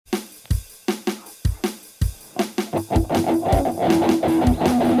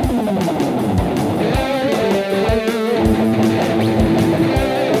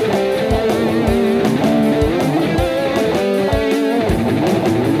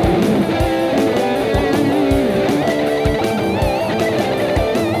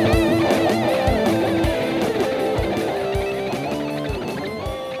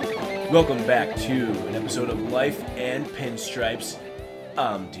back to an episode of Life and Pinstripes.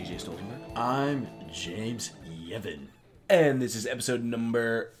 I'm DJ Stoltenberg. I'm James Yevon. And this is episode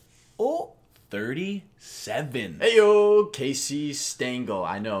number 37. Hey yo, Casey Stengel.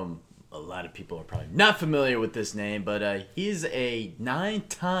 I know a lot of people are probably not familiar with this name, but he's a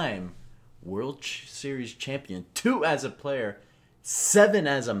 9-time World Series champion, 2 as a player, 7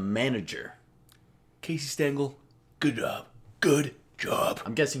 as a manager. Casey Stengel, good job. Good job.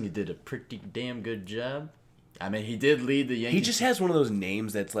 I'm guessing he did a pretty damn good job. I mean, he did lead the Yankees. He just has one of those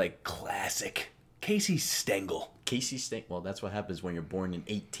names that's like classic. Casey Stengel. Casey Stengel. Well, that's what happens when you're born in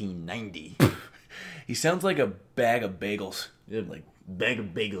 1890. He sounds like a bag of bagels. Yeah, like bag of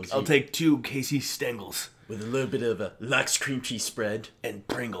bagels. I'll take 2 Casey Stengels. With a little bit of a Lux cream cheese spread. And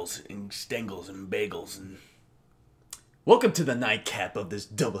Pringles and Stengels and bagels. And welcome to the nightcap of this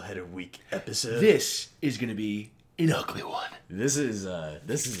doubleheader week episode. This is going to be an ugly one. This is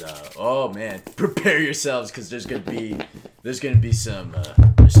oh man, prepare yourselves because there's gonna be some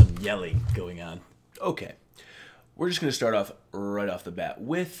yelling going on. Okay, we're just gonna start off right off the bat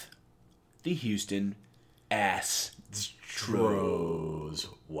with the Houston Astros.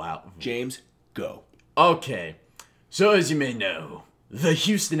 Wow, James, go. Okay, so as you may know, the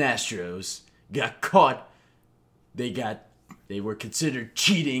Houston Astros got caught. They were considered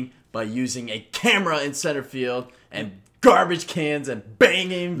cheating by using a camera in center field and garbage cans and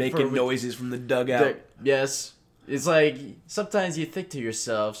making noises from the dugout. Yes. It's like, sometimes you think to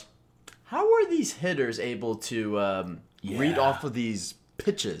yourselves, how are these hitters able to read off of these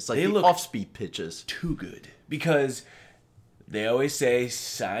pitches? Like, they look off-speed pitches. Too good. Because they always say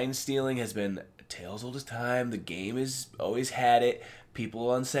sign stealing has been a tale as old as time. The game has always had it. People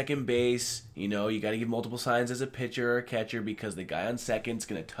on second base, you got to give multiple signs as a pitcher or a catcher because the guy on second's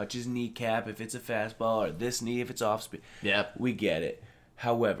going to touch his kneecap if it's a fastball or this knee if it's off speed. Yep. We get it.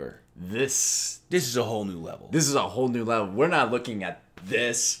 However, this is a whole new level. This is a whole new level. We're not looking at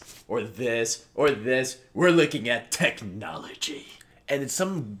this or this or this. We're looking at technology. And it's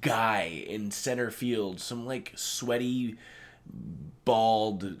some guy in center field, some like sweaty,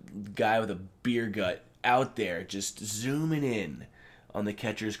 bald guy with a beer gut out there just zooming in on the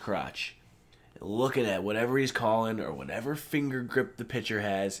catcher's crotch, looking at whatever he's calling or whatever finger grip the pitcher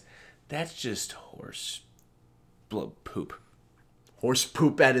has. That's just horse poop. Horse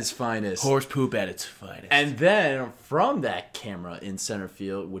poop at its finest. Horse poop at its finest. And then from that camera in center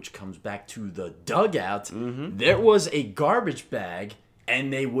field, which comes back to the dugout, there was a garbage bag,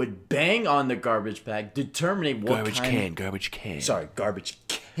 and they would bang on the garbage bag, determining what garbage can. Sorry, garbage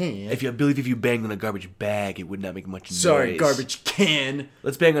can. I believe if you banged on a garbage bag, it would not make much noise. Sorry, garbage can.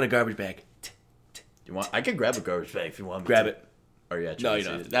 Let's bang on a garbage bag. You want? I can grab a garbage bag if you want me grab to. it. Or yeah, no, you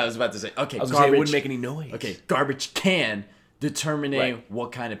don't. I was about to say. Okay, I was garbage. Say it wouldn't make any noise. Okay, garbage can determining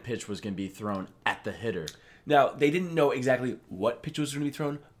what kind of pitch was going to be thrown at the hitter. Now they didn't know exactly what pitch was going to be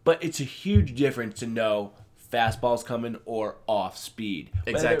thrown, but it's a huge difference to know fastball's coming or off speed.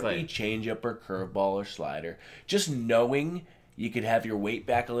 Exactly. Whether it be changeup or curveball or slider. Just knowing you could have your weight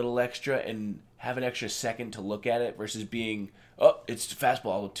back a little extra and have an extra second to look at it versus being, it's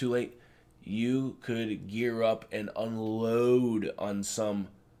fastball, too late. You could gear up and unload on some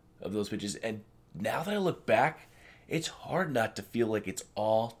of those pitches. And now that I look back, it's hard not to feel like it's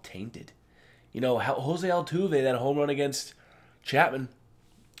all tainted. Jose Altuve, that home run against Chapman,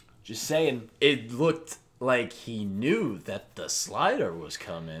 just saying. It looked like he knew that the slider was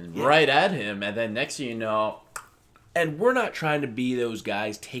coming right at him, and then next thing you know... And we're not trying to be those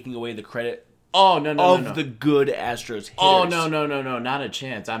guys taking away the credit of the good Astros hitters. Oh, no, not a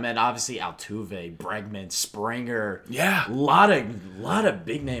chance. I mean, obviously Altuve, Bregman, Springer. Yeah. A lot of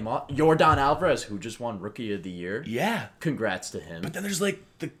big name. Yordan Alvarez, who just won Rookie of the Year. Yeah. Congrats to him. But then there's like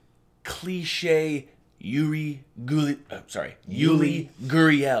the cliche Yuli Gurriel,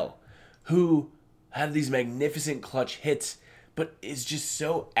 who had these magnificent clutch hits, but is just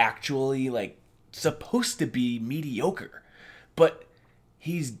so actually like supposed to be mediocre. But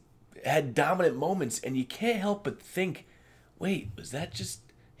he's had dominant moments, and you can't help but think, wait, was that just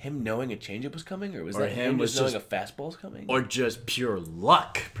him knowing a changeup was coming, or was that him just knowing a fastball was coming, or just pure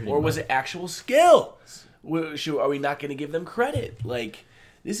luck, or was it actual skill? Are we not going to give them credit? Like,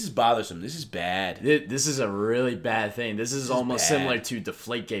 this is bothersome. This is bad. This is a really bad thing. This is almost similar to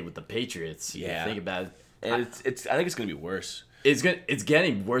Deflategate with the Patriots. Yeah, think about it. And I think it's going to be worse. It's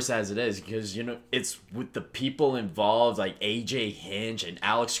getting worse as it is because it's with the people involved like AJ Hinch and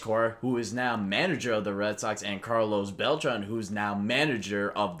Alex Cora, who is now manager of the Red Sox, and Carlos Beltran, who's now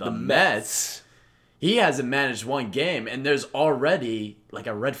manager of the Mets. He hasn't managed one game, and there's already like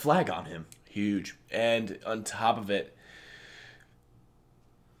a red flag on him. Huge. And on top of it,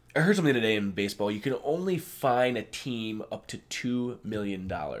 I heard something today in baseball. You can only fine a team up to $2 million.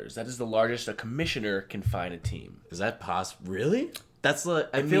 That is the largest a commissioner can fine a team. Is that possible? Really? That's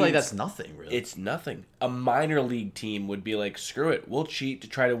I feel like that's nothing, really. It's nothing. A minor league team would be like, screw it. We'll cheat to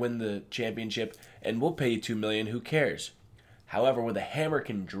try to win the championship, and we'll pay you $2 million. Who cares? However, where the hammer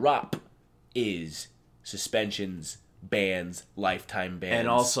can drop is suspensions, bans, lifetime bans. And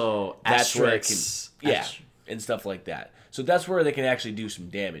also that's where it can, asterisks. and stuff like that. So that's where they can actually do some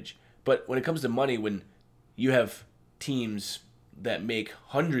damage. But when it comes to money, when you have teams that make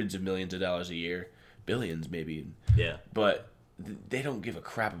hundreds of millions of dollars a year, billions maybe, Yeah. but they don't give a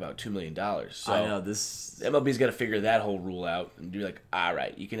crap about $2 million. So I know this. MLB's got to figure that whole rule out and be like, all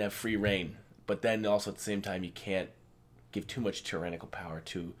right, you can have free reign, but then also at the same time you can't give too much tyrannical power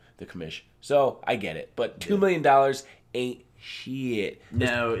to the commish. So I get it, but $2 million ain't shit.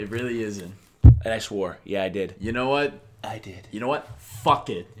 No, it really isn't. And I swore. Yeah, I did. You know what? I did. You know what? Fuck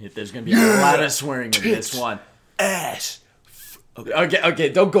it. If there's gonna be a lot of swearing in this one. Ass. Okay.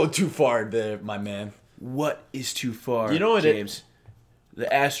 Don't go too far there, my man. What is too far? You know what, James? The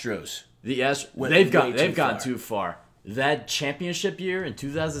Astros. They've gone far. too far. That championship year in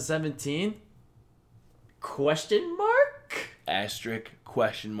 2017? Question mark? Asterisk,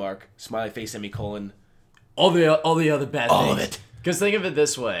 question mark, smiley face, semicolon. All the other bad All of things. it. Because think of it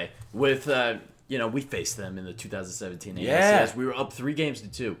this way: with we faced them in the 2017 Yeah. ALCS. We were up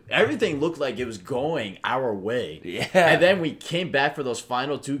 3-2. Everything looked like it was going our way. Yeah. And then we came back for those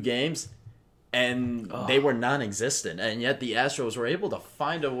final 2 games, and they were non-existent. And yet the Astros were able to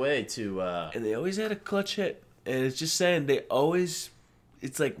find a way to. And they always had a clutch hit. And it's just saying they always.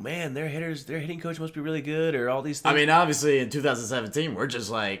 It's like, man, their hitting coach must be really good, or all these things. I mean, obviously in 2017, we're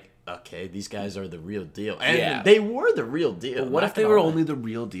just like, okay, these guys are the real deal. And Yeah. they were the real deal. But what if they were only the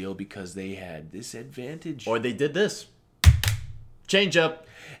real deal because they had this advantage? Or they did this. Change up.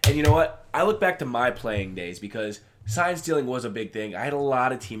 And you know what? I look back to my playing days because sign stealing was a big thing. I had a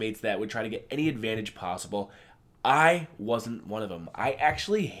lot of teammates that would try to get any advantage possible. I wasn't one of them. I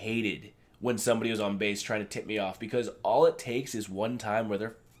actually hated when somebody was on base trying to tip me off because all it takes is one time where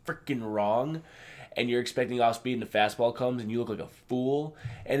they're freaking wrong and you're expecting off speed and the fastball comes and you look like a fool,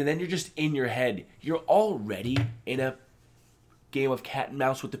 and then you're just in your head. You're already in a game of cat and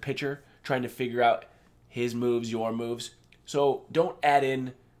mouse with the pitcher trying to figure out his moves, your moves. So don't add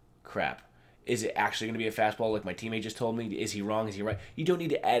in crap. Is it actually going to be a fastball like my teammate just told me? Is he wrong? Is he right? You don't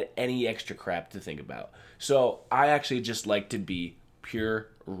need to add any extra crap to think about. So I actually just like to be pure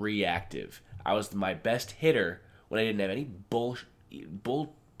reactive. I was my best hitter when I didn't have any bull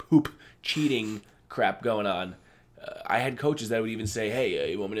poop cheating crap going on. I had coaches that would even say,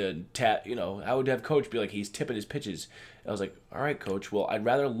 hey, you want me to tap, I would have coach be like, he's tipping his pitches. I was like, all right, coach, well, I'd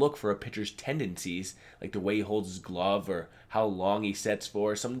rather look for a pitcher's tendencies, like the way he holds his glove or how long he sets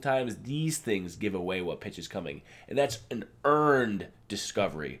for. Sometimes these things give away what pitch is coming. And that's an earned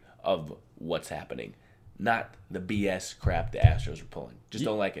discovery of what's happening. Not the BS crap the Astros are pulling. Just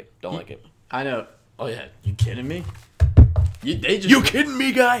don't like it. Don't like it. I know. Oh, yeah. You kidding me? You kidding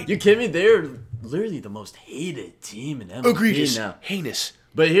me, guy? You kidding me? They're literally the most hated team in MLB Egregious. now. Heinous.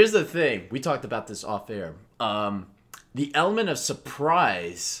 But here's the thing. We talked about this off air. The element of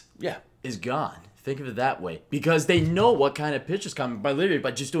surprise is gone. Think of it that way. Because they know what kind of pitch is coming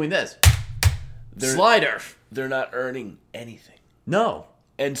by just doing this. Slider. They're not earning anything. No.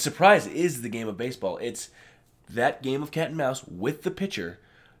 And surprise is the game of baseball. It's that game of cat and mouse with the pitcher.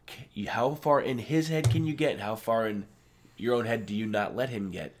 How far in his head can you get? How far in your own head do you not let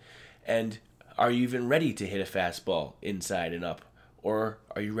him get? And are you even ready to hit a fastball inside and up? Or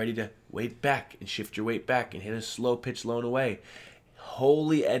are you ready to weight back and shift your weight back and hit a slow pitch low and away?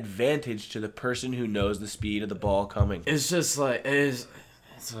 Wholly advantage to the person who knows the speed of the ball coming. It's just like, it's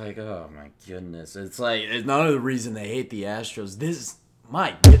like, oh my goodness. It's like, it's none of the reason they hate the Astros. This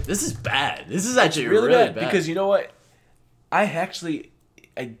is bad. This is actually really bad. Because you know what? I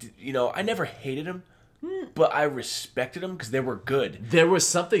never hated them, but I respected them because they were good. There was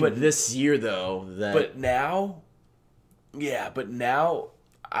something this year, though, that... But now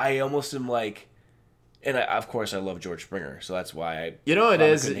I almost am like... And of course I love George Springer, so that's why I... You know what it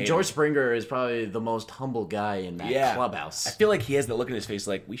is? George Springer is probably the most humble guy in that clubhouse. I feel like he has that look in his face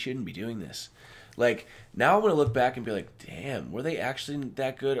like, we shouldn't be doing this. Like, now I'm going to look back and be like, damn, were they actually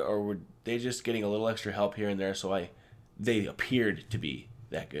that good, or were they just getting a little extra help here and there so they appeared to be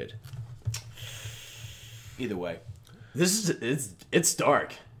that good? Either way. It's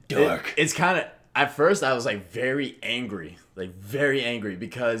dark. It's kind of... At first, I was, very angry. Very angry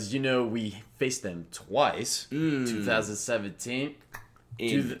because, we faced them twice. 2017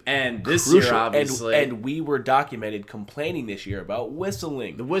 And this crucial. year, obviously. And we were documented complaining this year about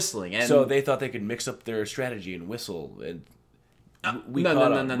whistling. The whistling. And so they thought they could mix up their strategy and whistle. And we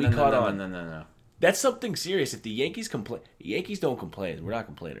caught on. No. That's something serious. If the Yankees complain, Yankees don't complain. We're not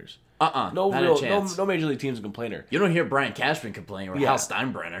complainers. Not No a chance. no major league team's a complainer. You don't hear Brian Cashman complain or Hal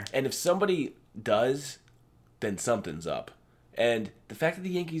Steinbrenner. And if somebody does, then something's up. And the fact that the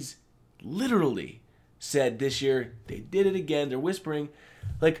Yankees literally said this year they did it again, they're whispering,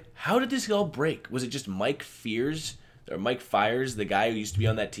 like, how did this all break? Was it just Mike Fires, the guy who used to be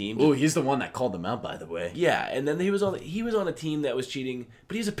on that team? Oh, he's the one that called them out, by the way. Yeah, and then he was on a team that was cheating,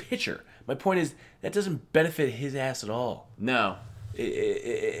 but he's a pitcher. My point is that doesn't benefit his ass at all. No. And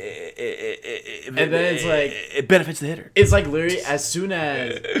then it's like it benefits the hitter. It's like literally as soon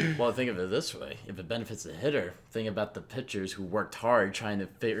as think of it this way: if it benefits the hitter, think about the pitchers who worked hard trying to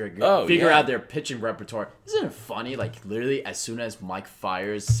figure out their pitching repertoire. Isn't it funny? Like literally, as soon as Mike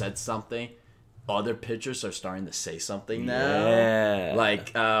Fires said something, other pitchers are starting to say something now. Yeah.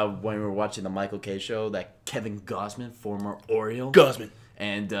 Like when we were watching the Michael Kay show, that Kevin Gausman, former Oriole,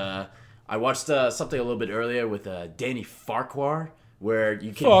 and I watched something a little bit earlier with Danny Farquhar. Where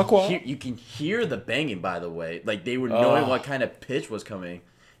you can hear the banging, by the way. Like, they were knowing what kind of pitch was coming.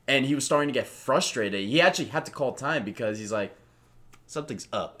 And he was starting to get frustrated. He actually had to call time because he's like, something's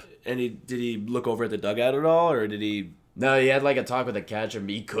up. And did he look over at the dugout at all, or did he... No, he had like a talk with the catcher.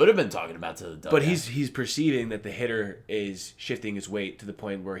 He could have been talking about to the dugout. But he's perceiving that the hitter is shifting his weight to the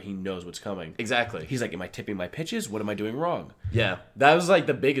point where he knows what's coming. Exactly. He's like, am I tipping my pitches? What am I doing wrong? Yeah. That was like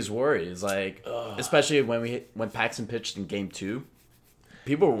the biggest worry. Is like, especially when Paxton pitched in Game 2.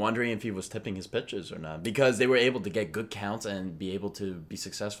 People were wondering if he was tipping his pitches or not because they were able to get good counts and be able to be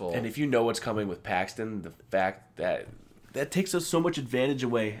successful. And if you know what's coming with Paxton, the fact that takes us so much advantage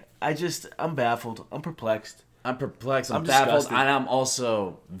away. I'm baffled. I'm perplexed. I'm baffled, disgusted. and I'm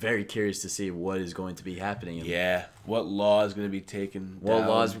also very curious to see what is going to be happening. What law is going to be taken what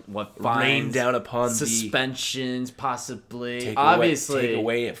fines, rained down upon suspensions, possibly. Take Obviously,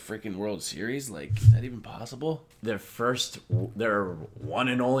 away a freaking World Series? Like, is that even possible? Their one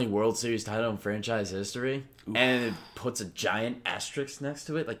and only World Series title in franchise history, and it puts a giant asterisk next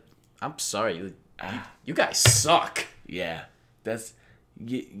to it. Like, I'm sorry, you guys suck. Yeah, that's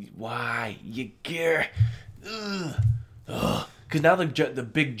why you care. Because now the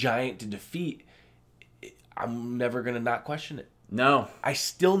big giant to defeat, I'm never gonna not question it. No, I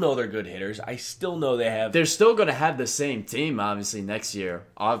still know they're good hitters. I still know they're still gonna have the same team, obviously, next year,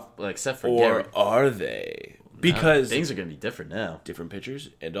 except for Garrett. Are they? Because things are gonna be different now. Different pitchers,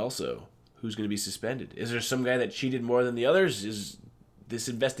 and also who's gonna be suspended? Is there some guy that cheated more than the others? Is this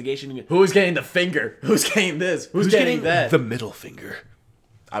investigation? Who's getting the finger? Who's getting this? Who's getting that? The middle finger.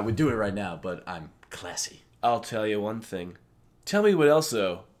 I would do it right now, but I'm classy. I'll tell you one thing. Tell me what else,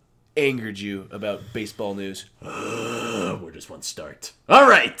 though, angered you about baseball news. Where does one start? All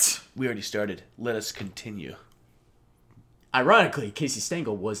right. We already started. Let us continue. Ironically, Casey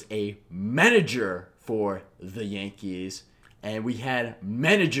Stengel was a manager for the Yankees, and we had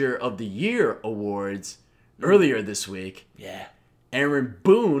Manager of the Year awards earlier this week. Yeah. Aaron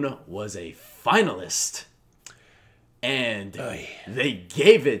Boone was a finalist, and they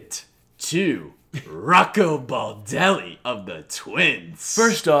gave it to Rocco Baldelli of the Twins.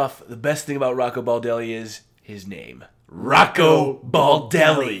 First off, the best thing about Rocco Baldelli is his name. Rocco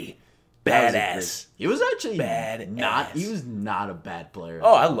Baldelli. Badass. He was actually badass. He was not a bad player.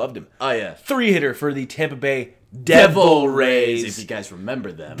 Oh, I loved him. Oh, yeah. 3-hitter for the Tampa Bay Devil Rays. If you guys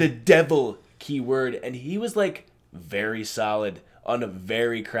remember them. The devil keyword. And he was, like, very solid on a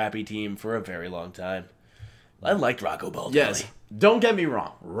very crappy team for a very long time. I liked Rocco Baldelli. Yes. Don't get me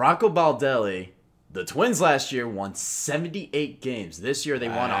wrong. Rocco Baldelli, the Twins last year won 78 games. This year they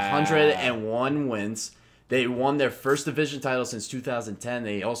won 101 wins. They won their first division title since 2010.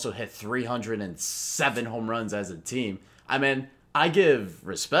 They also hit 307 home runs as a team. I mean, I give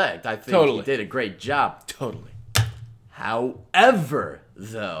respect. I think he did a great job. Totally. However,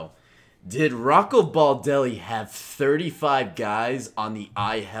 though, did Rocco Baldelli have 35 guys on the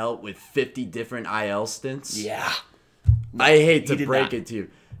IL with 50 different IL stints? Yeah. I hate to break it to you.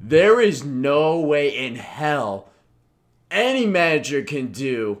 There is no way in hell any manager can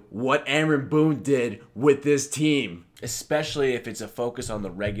do what Aaron Boone did with this team. Especially if it's a focus on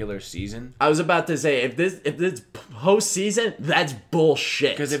the regular season. I was about to say, if this postseason, that's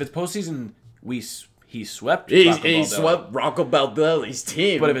bullshit. Because if it's postseason, he swept He swept Rocco Baldelli's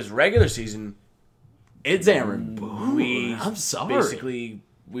team. But if it's regular season, it's Aaron Boone. I'm sorry. Basically,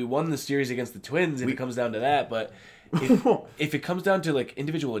 we won the series against the Twins if it comes down to that. But if it comes down to like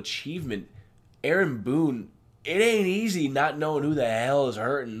individual achievement, Aaron Boone it ain't easy not knowing who the hell is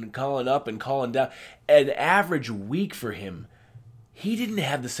hurting, calling up and calling down. An average week for him, he didn't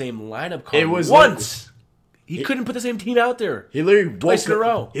have the same lineup call once. He couldn't put the same team out there. He literally twice in a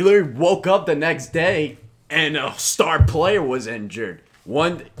row. He literally woke up the next day and a star player was injured.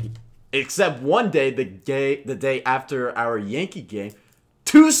 Except one day, the day after our Yankee game,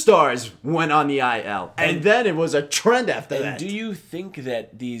 2 stars went on the IL. And then it was a trend after that. And do you think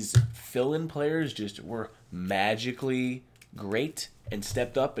that these fill-in players just were magically great and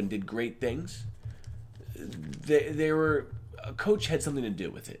stepped up and did great things? They were... A coach had something to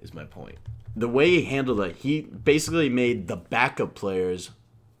do with it, is my point. The way he handled it, he basically made the backup players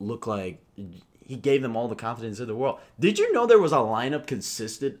look like he gave them all the confidence in the world. Did you know there was a lineup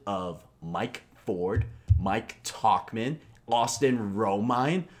consisted of Mike Ford, Mike Tauchman, Austin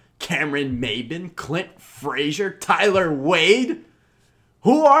Romine, Cameron Maben, Clint Frazier, Tyler Wade?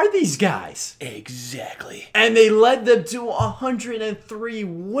 Who are these guys? Exactly. And they led them to 103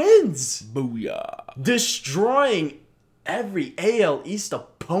 wins. Booyah. Destroying every AL East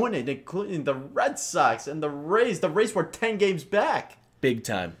opponent, including the Red Sox and the Rays. The Rays were 10 games back. Big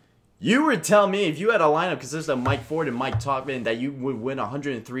time. You would tell me if you had a lineup consisting of Mike Ford and Mike Tauchman that you would win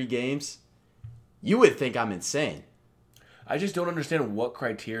 103 games, you would think I'm insane. I just don't understand what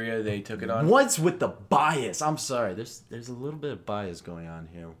criteria they took it on. What's with the bias? I'm sorry. There's a little bit of bias going on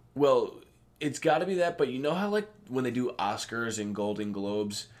here. Well, it's got to be that, but you know how like when they do Oscars and Golden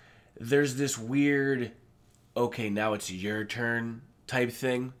Globes, there's this weird, okay, now it's your turn type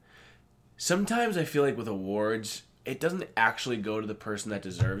thing. Sometimes I feel like with awards, it doesn't actually go to the person that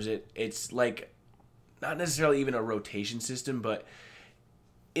deserves it. It's like not necessarily even a rotation system, but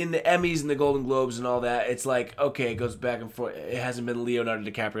in the Emmys and the Golden Globes and all that, it's like, okay, it goes back and forth. It hasn't been Leonardo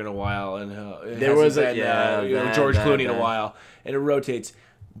DiCaprio in a while, and there was George Clooney in a while, and it rotates.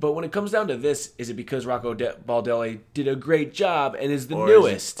 But when it comes down to this, is it because Rocco Baldelli did a great job and is the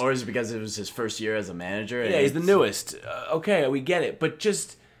newest? Or is it because it was his first year as a manager? Yeah, he's the newest. Okay, we get it. But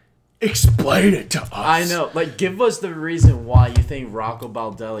just explain it to us. I know. Like, give us the reason why you think Rocco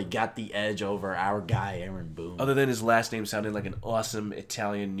Baldelli got the edge over our guy, Aaron Boone. Other than his last name sounding like an awesome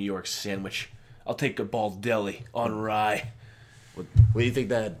Italian New York sandwich. I'll take a Baldelli on rye. What do you think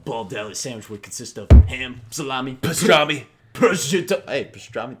that Baldelli sandwich would consist of? Ham, salami, pastrami. Hey,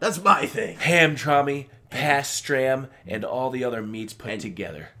 pastrami, that's my thing. Ham, trami, pastram, and all the other meats put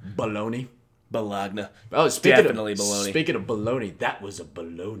together. Bologna. Bologna. Oh, definitely bologna. Speaking of bologna, that was a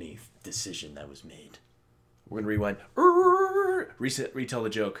bologna decision that was made. We're going to rewind. Retell the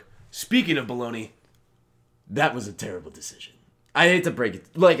joke. Speaking of bologna. That was a terrible decision. I hate to break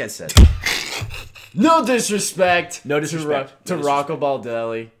it. Like I said. No disrespect. No disrespect. To Rocco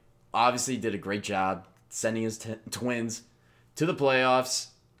Baldelli. Obviously did a great job sending his Twins to the playoffs.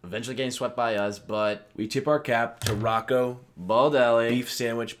 Eventually getting swept by us, but we tip our cap to Rocco Baldelli. Beef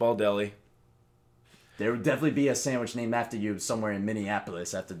sandwich Baldelli. There would definitely be a sandwich named after you somewhere in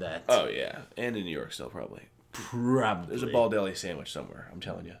Minneapolis after that. Oh, yeah. And in New York still, probably. Probably. There's a Baldelli sandwich somewhere, I'm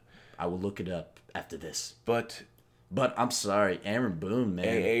telling you. I will look it up after this. But I'm sorry, Aaron Boone, man.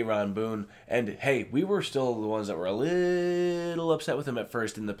 Aaron Boone. And, hey, we were still the ones that were a little upset with him at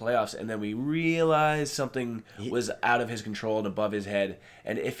first in the playoffs, and then we realized something was out of his control and above his head,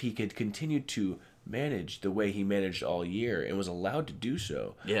 and if he could continue to manage the way he managed all year and was allowed to do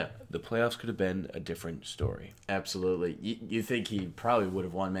so, yeah, the playoffs could have been a different story. Absolutely. You think he probably would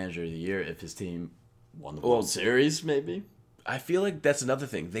have won Manager of the Year if his team won the World Series, maybe? I feel like that's another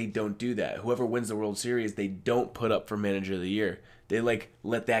thing. They don't do that. Whoever wins the World Series, they don't put up for Manager of the Year. They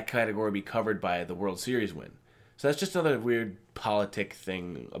let that category be covered by the World Series win. So that's just another weird politic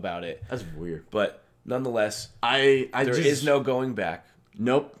thing about it. That's weird. But nonetheless, there is no going back.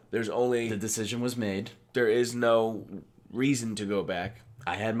 Nope. There's only... The decision was made. There is no reason to go back.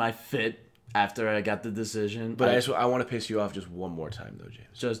 I had my fit after I got the decision. But I want to piss you off just one more time, though,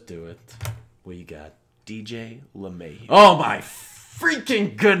 James. Just do it. What you got? DJ LeMahieu. Oh, my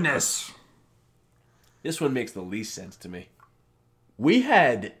freaking goodness. This one makes the least sense to me. We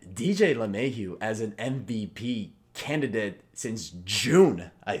had DJ LeMahieu as an MVP candidate since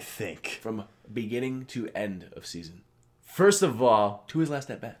June, I think. From beginning to end of season. First of all, to his last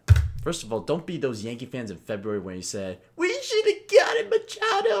at bat. First of all, don't be those Yankee fans in February when you said, we should have gotten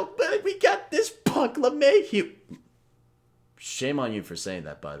Machado, but we got this punk LeMahieu. Shame on you for saying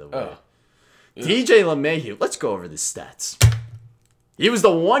that, by the way. Oh. DJ LeMahieu, let's go over the stats. He was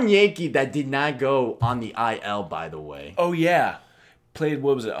the one Yankee that did not go on the IL, by the way. Oh, yeah. Played,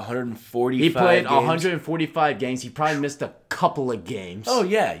 what was it, 145 He played games? 145 games. He probably missed a couple of games. Oh,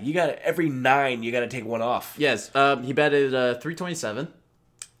 yeah. You got every 9, you got to take one off. Yes. He batted .327,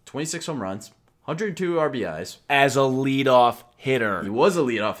 26 home runs, 102 RBIs. As a leadoff hitter. He was a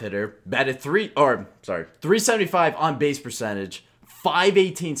leadoff hitter. Batted 375 on base percentage,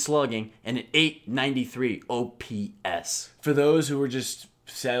 518 slugging, and an 893 OPS. For those who were just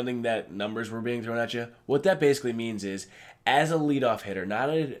sounding that numbers were being thrown at you, what that basically means is, as a leadoff hitter, not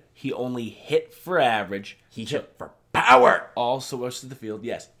only he only hit for average, He hit for power. also most of the field.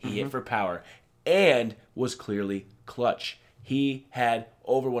 Yes, he hit for power and was clearly clutch. He had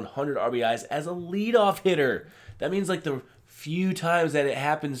over 100 RBIs as a leadoff hitter. That means like the few times that it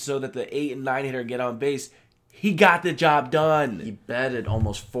happens so that the 8 and 9 hitter get on base, he got the job done. He batted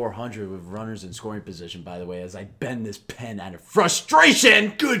almost 400 with runners in scoring position, by the way, as I bend this pen out of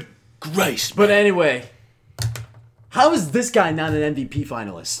frustration. Good grace. But anyway, how is this guy not an MVP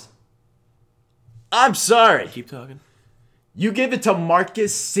finalist? I'm sorry. Keep talking. You give it to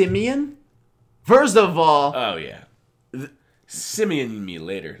Marcus Semien? First of all, Oh, yeah. Simeon me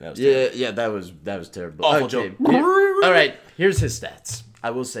later. That was terrible. yeah, that was terrible. Awful joke. All right, here's his stats. I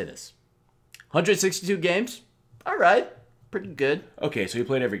will say this: 162 games. All right, pretty good. Okay, so he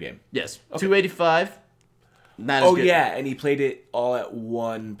played every game. Yes, 285. Not as good. Yeah, and he played it all at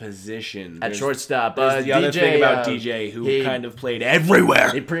one position. At shortstop. There's the other thing about DJ, who kind of played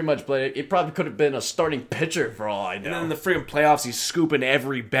everywhere. He pretty much played it. He probably could have been a starting pitcher for all I know. And then in the freaking playoffs, he's scooping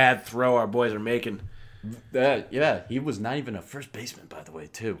every bad throw our boys are making. Yeah, he was not even a first baseman, by the way,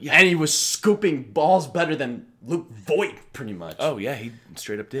 too. Yeah. And he was scooping balls better than Luke Voigt, pretty much. Oh, yeah, he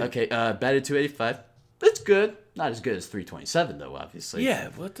straight up did. Okay, batted 285. That's good. Not as good as 327, though, obviously. Yeah,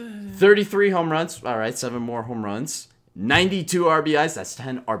 what the... 33 home runs. All right, 7 more home runs. 92 RBIs. That's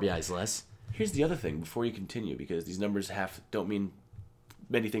 10 RBIs less. Here's the other thing before you continue, because these numbers don't mean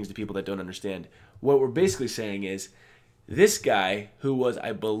many things to people that don't understand. What we're basically saying is this guy, who was,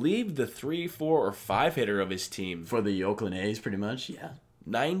 I believe, the 3, 4, or 5 hitter of his team, For the Oakland A's, pretty much, yeah.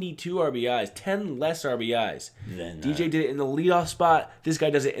 92 RBIs, 10 less RBIs. Then, DJ did it in the leadoff spot. This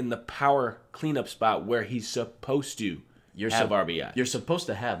guy does it in the power cleanup spot where he's supposed to have RBI. You're supposed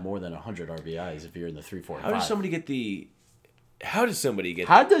to have more than 100 RBIs if you're in the 3, 4, and 5. How does somebody get the... How does somebody get...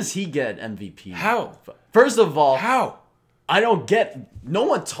 How does he get MVP? How? First of all, How? I don't get... No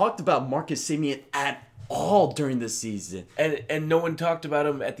one talked about Marcus Semien at all during this season. And no one talked about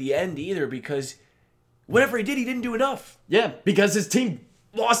him at the end either, because whatever he didn't do enough. Yeah, because his team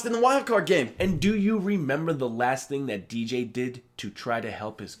lost in the wild card game. And do you remember the last thing that DJ did to try to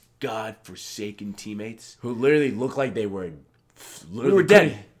help his God-forsaken teammates? Who literally looked like they were... We were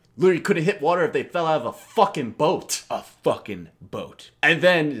dead. Literally could have hit water if they fell out of a fucking boat. A fucking boat. And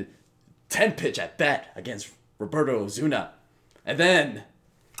then 10 pitch at bat against Roberto Ozuna. And then...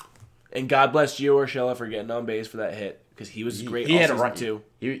 And God bless Gio Urshela for getting on base for that hit, because he was great He all had a season rocket too.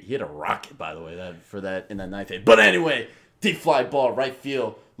 He hit a rocket, by the way, in that ninth hit. But anyway, deep fly ball, right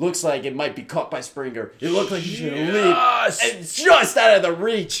field. Looks like it might be caught by Springer. It looked like he should leave. And just out of the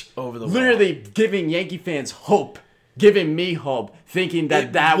reach. Over the wall. Literally giving Yankee fans hope. Giving me hope. Thinking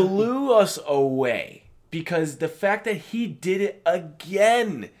that It blew us away, because the fact that he did it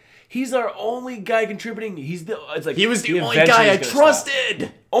again. He's our only guy contributing. He was the only guy I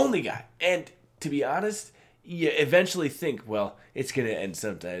trusted. Only guy. And to be honest, you eventually think, well, it's going to end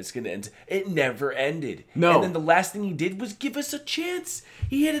sometime. It's going to end. It never ended. No. And then the last thing he did was give us a chance.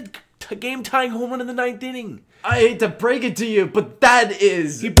 He hit a game-tying home run in the 9th inning. I hate to break it to you, but that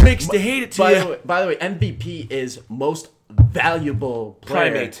is... He breaks to hate it to you. By the way, MVP is most valuable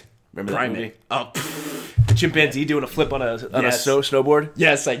player. Primate. Remember that movie? Oh, The chimpanzee doing a flip on a snowboard.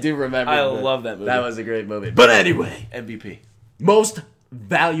 yes, I do remember. I love that movie. That was a great movie. But anyway, MVP. most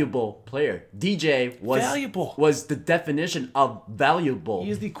valuable player. DJ Valuable. was the definition of valuable.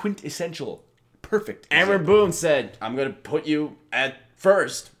 He is the quintessential perfect. Aaron Boone said, I'm going to put you at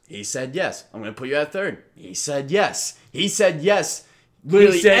first. He said yes. I'm going to put you at third. He said yes. He said yes.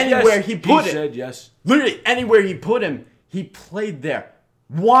 Literally anywhere he put him. He said yes. Literally anywhere he put him, he played there.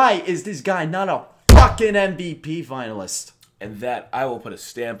 Why is this guy not a fucking MVP finalist? And that, I will put a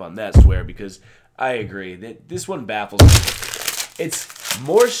stamp on that swear, because I agree that this one baffles me. It's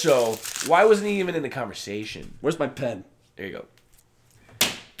more so, why wasn't he even in the conversation? Where's my pen? There you go.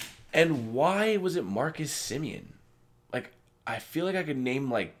 And why was it Marcus Semien? Like, I feel like I could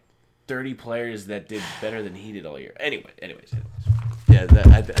name like 30 players that did better than he did all year. Anyways. Yeah,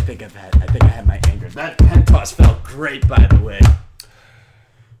 I think I had my anger. That pen toss felt great, by the way.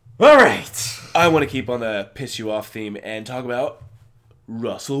 All right. I want to keep on the piss you off theme and talk about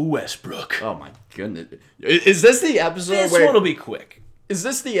Russell Westbrook. Oh my goodness. Is this the episode This where... one will be quick. Is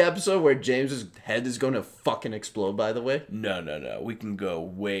this the episode where James's head is going to fucking explode, by the way? No. We can go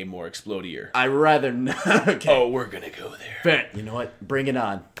way more explodier. I'd rather not. Okay. Oh, we're going to go there. Fair. You know what? Bring it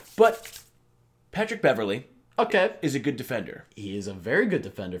on. But Patrick Beverley Okay. is a good defender. He is a very good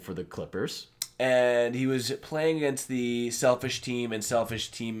defender for the Clippers. And he was playing against the selfish team and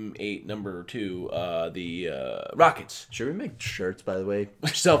selfish team 8, number 2, the Rockets. Should we make shirts, by the way?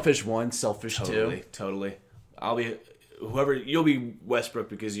 Selfish 1, selfish 2. Totally. You'll be Westbrook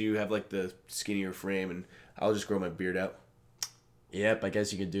because you have like the skinnier frame, and I'll just grow my beard out. Yep, I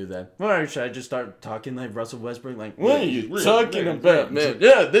guess you could do that. Or should I just start talking like Russell Westbrook? Like, what are you talking about, man?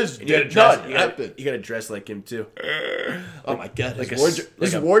 Yeah, this did not happen. You gotta dress like him too. Oh my god, like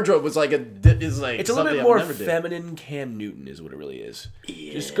his wardrobe was like it's a little bit more feminine Cam Newton is what it really is.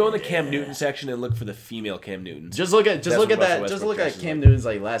 Yeah. Just go in the Cam Newton section and look for the female Cam Newtons. Just look at Cam Newton's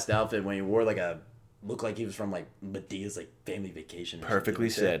like last outfit when he wore like looked like he was from like Medea's like family vacation. Perfectly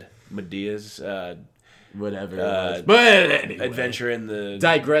said. Medea's whatever. But anyway, adventure in the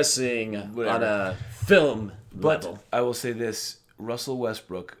digressing on a film level. I will say this: Russell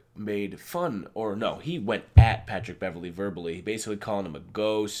Westbrook made fun, he went at Patrick Beverley verbally, basically calling him a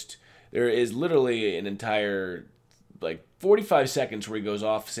ghost. There is literally an entire 45 seconds where he goes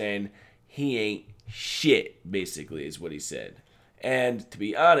off saying he ain't shit. Basically, is what he said. And to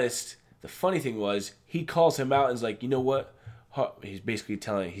be honest, the funny thing was he calls him out and is like, you know what? He's basically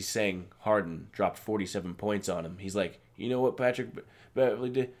he's saying Harden dropped 47 points on him. He's like, you know what Patrick Beverley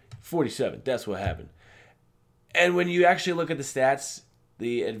did? 47. That's what happened. And when you actually look at the stats,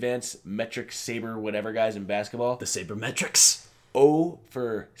 the advanced metric saber whatever guys in basketball, the sabermetrics, 0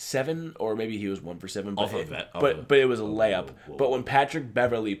 for 7, or maybe he was 1 for 7. But it was a layup. But when Patrick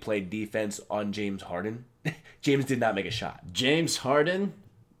Beverley played defense on James Harden, James did not make a shot. James Harden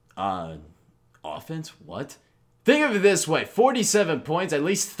on offense? What? Think of it this way: 47 points, at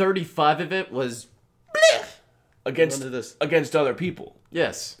least 35 of it was against other people.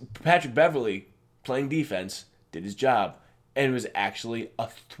 Yes. Patrick Beverley, playing defense, did his job, and was actually a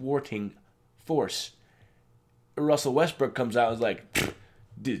thwarting force. Russell Westbrook comes out and is like,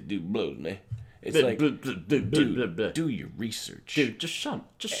 this dude blows, man. It's like, dude, do your research. Dude, just shut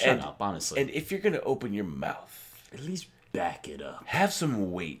up, honestly. And if you're going to open your mouth, at least back it up. Have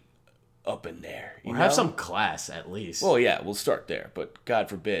some weight up in there. Or have some class, at least. Well, yeah, we'll start there, but God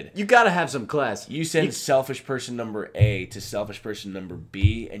forbid. You gotta have some class. You send selfish person number A to selfish person number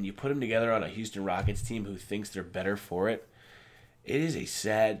B, and you put them together on a Houston Rockets team who thinks they're better for it. It is a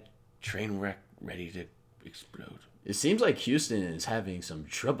sad train wreck ready to explode. It seems like Houston is having some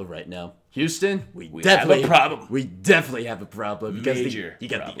trouble right now. Houston, we definitely have a problem. We definitely have a problem because you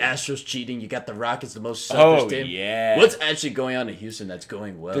got the Astros cheating. You got the Rockets, the most selfish team. Yeah. What's actually going on in Houston that's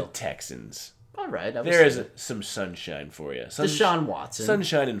going well? The Texans. All right. There is some sunshine for you. Deshaun Watson.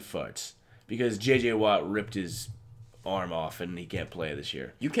 Sunshine and farts. Because J.J. Watt ripped his arm off and he can't play this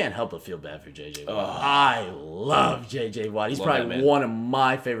year. You can't help but feel bad for J.J. Watt. I love J.J. Watt. He's probably one of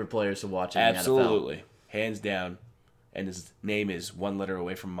my favorite players to watch in the NFL. Absolutely. Hands down. And his name is one letter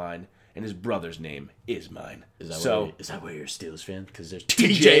away from mine. And his brother's name is mine. Is that why you're a Steelers fan? Because there's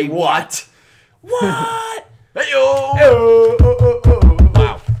T.J. Watt. What? Hey-yo!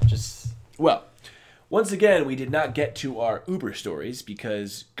 Wow. Well, once again, we did not get to our Uber stories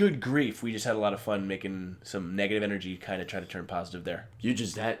because, good grief, we just had a lot of fun making some negative energy kind of try to turn positive there. You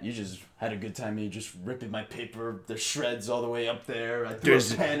just had a good time. You just ripping my paper, the shreds all the way up there. I threw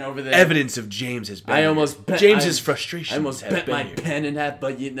There's a pen over there. Evidence of James has been James's frustration. I almost bent my pen in half,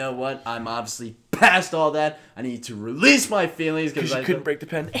 but you know what? I'm obviously past all that. I need to release my feelings because you couldn't break the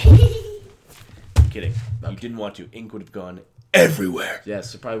pen. Kidding. Okay. You didn't want to. Ink would have gone everywhere.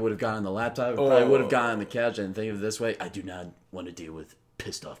 Yes, it probably would have gone on the laptop. It probably would have gone on the couch. And think of it this way: I do not want to deal with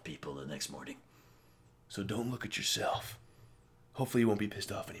pissed off people the next morning. So don't look at yourself. Hopefully you won't be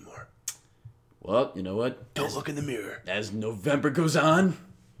pissed off anymore. Well, you know what? Don't look in the mirror. As November goes on,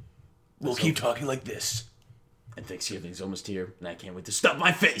 we'll keep talking like this. And Thanksgiving's almost here, and I can't wait to stuff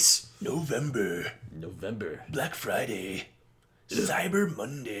my face. November. Black Friday. Cyber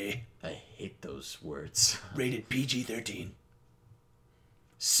Monday. I hate those words. Rated PG-13.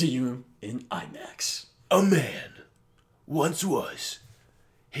 See you in IMAX. A man once was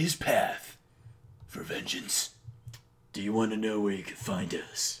his path for vengeance. Do you want to know where you can find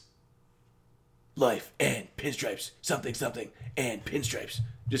us? Life and pinstripes. Something, and pinstripes.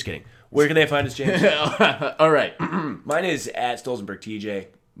 Just kidding. Where can they find us, James? All right. Mine is at Stolzenberg TJ.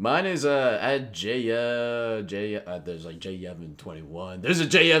 Mine is at there's like JYevin21. There's a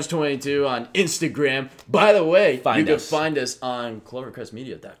JYevs22 on Instagram. By the way, you can find us on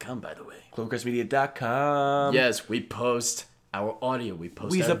clovercrestmedia.com, by the way. clovercrestmedia.com. Yes, we post our audio. We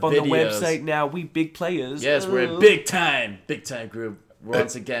post We's our up on videos. the website now. We big players. Yes, we're a big time group.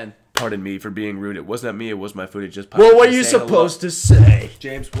 Once again, Pardon me for being rude. It was not me. It was my food. It just popped Well, up what to are you say supposed hello. to say?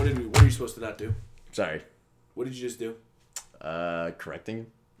 James, what are you supposed to not do? Sorry. What did you just do? Correcting him.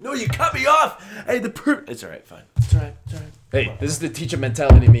 No, you cut me off. Hey, It's all right. Fine. It's all right. It's all right. Hey, this is the teacher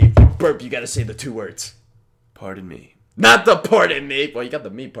mentality me. If you burp, you gotta say the 2 words. Pardon me. Not the pardon me. Well, you got the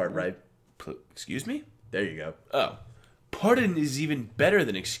me part right. Excuse me? There you go. Oh. Pardon is even better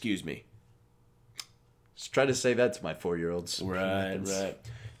than excuse me. Just try to say that to my 4-year-olds. Right.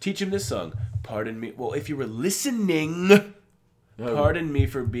 Teach him this song. Pardon me. Well, if you were listening, pardon me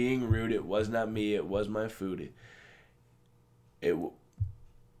for being rude. It was not me. It was my food.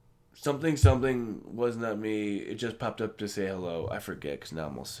 Something was not me. It just popped up to say hello. I forget because now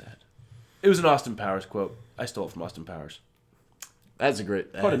I'm all sad. It was an Austin Powers quote. I stole it from Austin Powers. That's a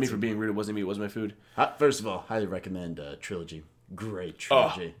great... Pardon me for being rude. It wasn't me. It was my food. First of all, highly recommend Trilogy. Great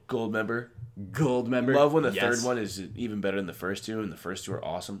trilogy. Oh, gold member. Gold member. Love when the third one is even better than the first two, and the first two are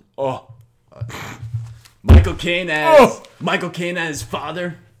awesome. Oh. Michael Caine as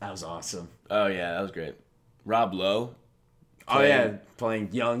father. That was awesome. Oh, yeah. That was great. Rob Lowe. Oh, yeah.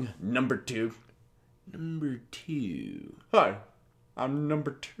 Playing young number 2. Number 2. Hi. I'm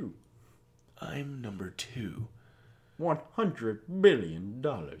number 2. I'm number 2. $100 billion.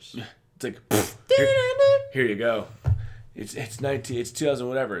 It's like, here you go. It's 2000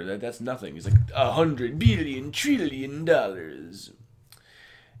 whatever. That's nothing. It's like $100 billion trillion.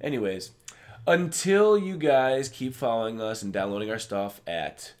 Anyways, until you guys keep following us and downloading our stuff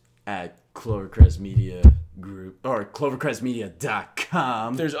at Clovercrest Media Group or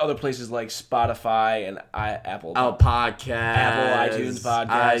clovercrestmedia.com. There's other places like Spotify and Apple Podcast, Apple iTunes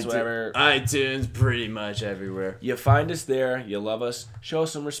Podcasts, whatever. iTunes, pretty much everywhere. You find us there. You love us. Show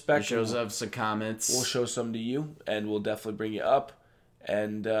us some respect. Show us some comments. We'll show some to you, and we'll definitely bring you up.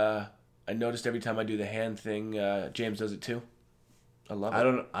 And I noticed every time I do the hand thing, James does it too. I love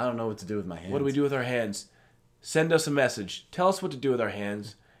it. I don't know what to do with my hands. What do we do with our hands? Send us a message. Tell us what to do with our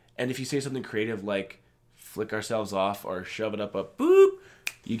hands. And if you say something creative like flick ourselves off or shove it up a boop,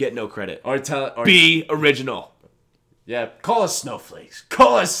 you get no credit. Or be original. Yeah, call us snowflakes.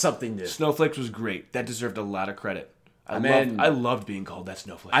 Call us something new. Snowflakes was great. That deserved a lot of credit. I loved being called that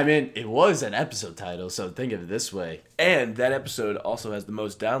snowflake. I mean, it was an episode title, so think of it this way. And that episode also has the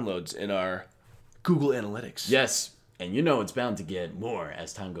most downloads in our Google Analytics. Yes, and you know it's bound to get more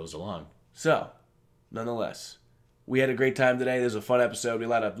as time goes along. So, nonetheless, we had a great time today. This was a fun episode. We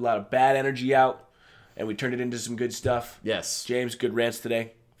let a lot of bad energy out, and we turned it into some good stuff. Yes. James, good rants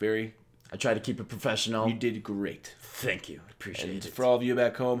today. I try to keep it professional. You did great. Thank you. Appreciate it. For all of you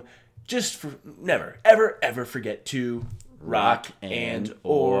back home, never, ever, ever forget to rock and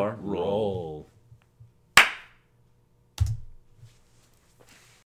or